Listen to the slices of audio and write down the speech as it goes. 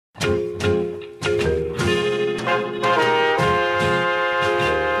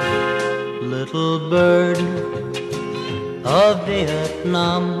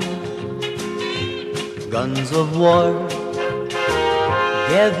Vietnam. Guns of war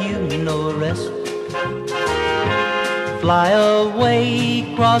gave you no rest. Fly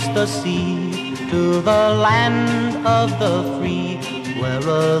away across the sea to the land of the free, where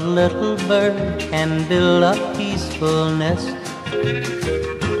a little bird can build a peaceful nest.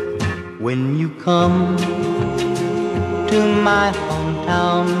 When you come to my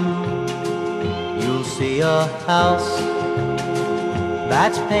hometown, you'll see a house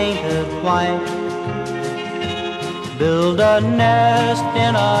that's painted white. Build a nest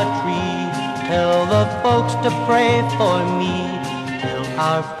in a tree, tell the folks to pray for me, till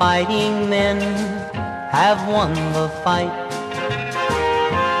our fighting men have won the fight.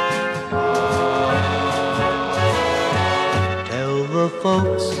 Tell the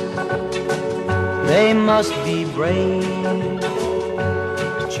folks they must be brave,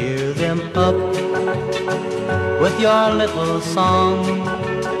 cheer them up with your little song.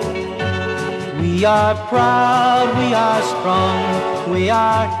 We are proud, we are strong, we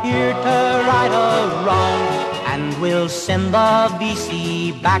are here to right a wrong, and we'll send the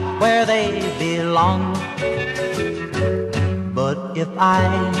BC back where they belong. But if I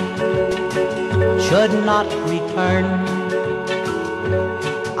should not return,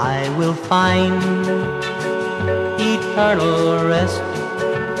 I will find eternal rest.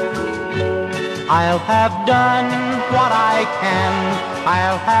 I'll have done what I can,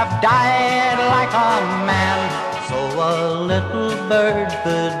 I'll have died like a man, so a little bird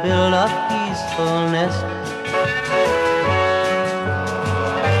could build a peaceful nest.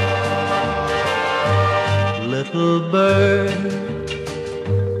 Little bird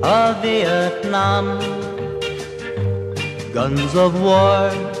of Vietnam, guns of war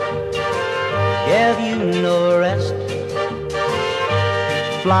gave you no rest.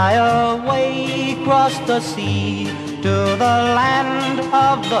 Fly away across the sea to the land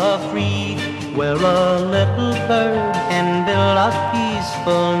of the free, where a little bird can build a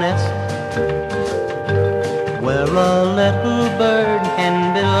peaceful nest. Where a little bird can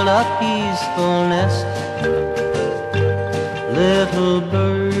build a peaceful nest. Little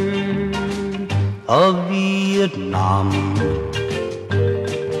bird of Vietnam.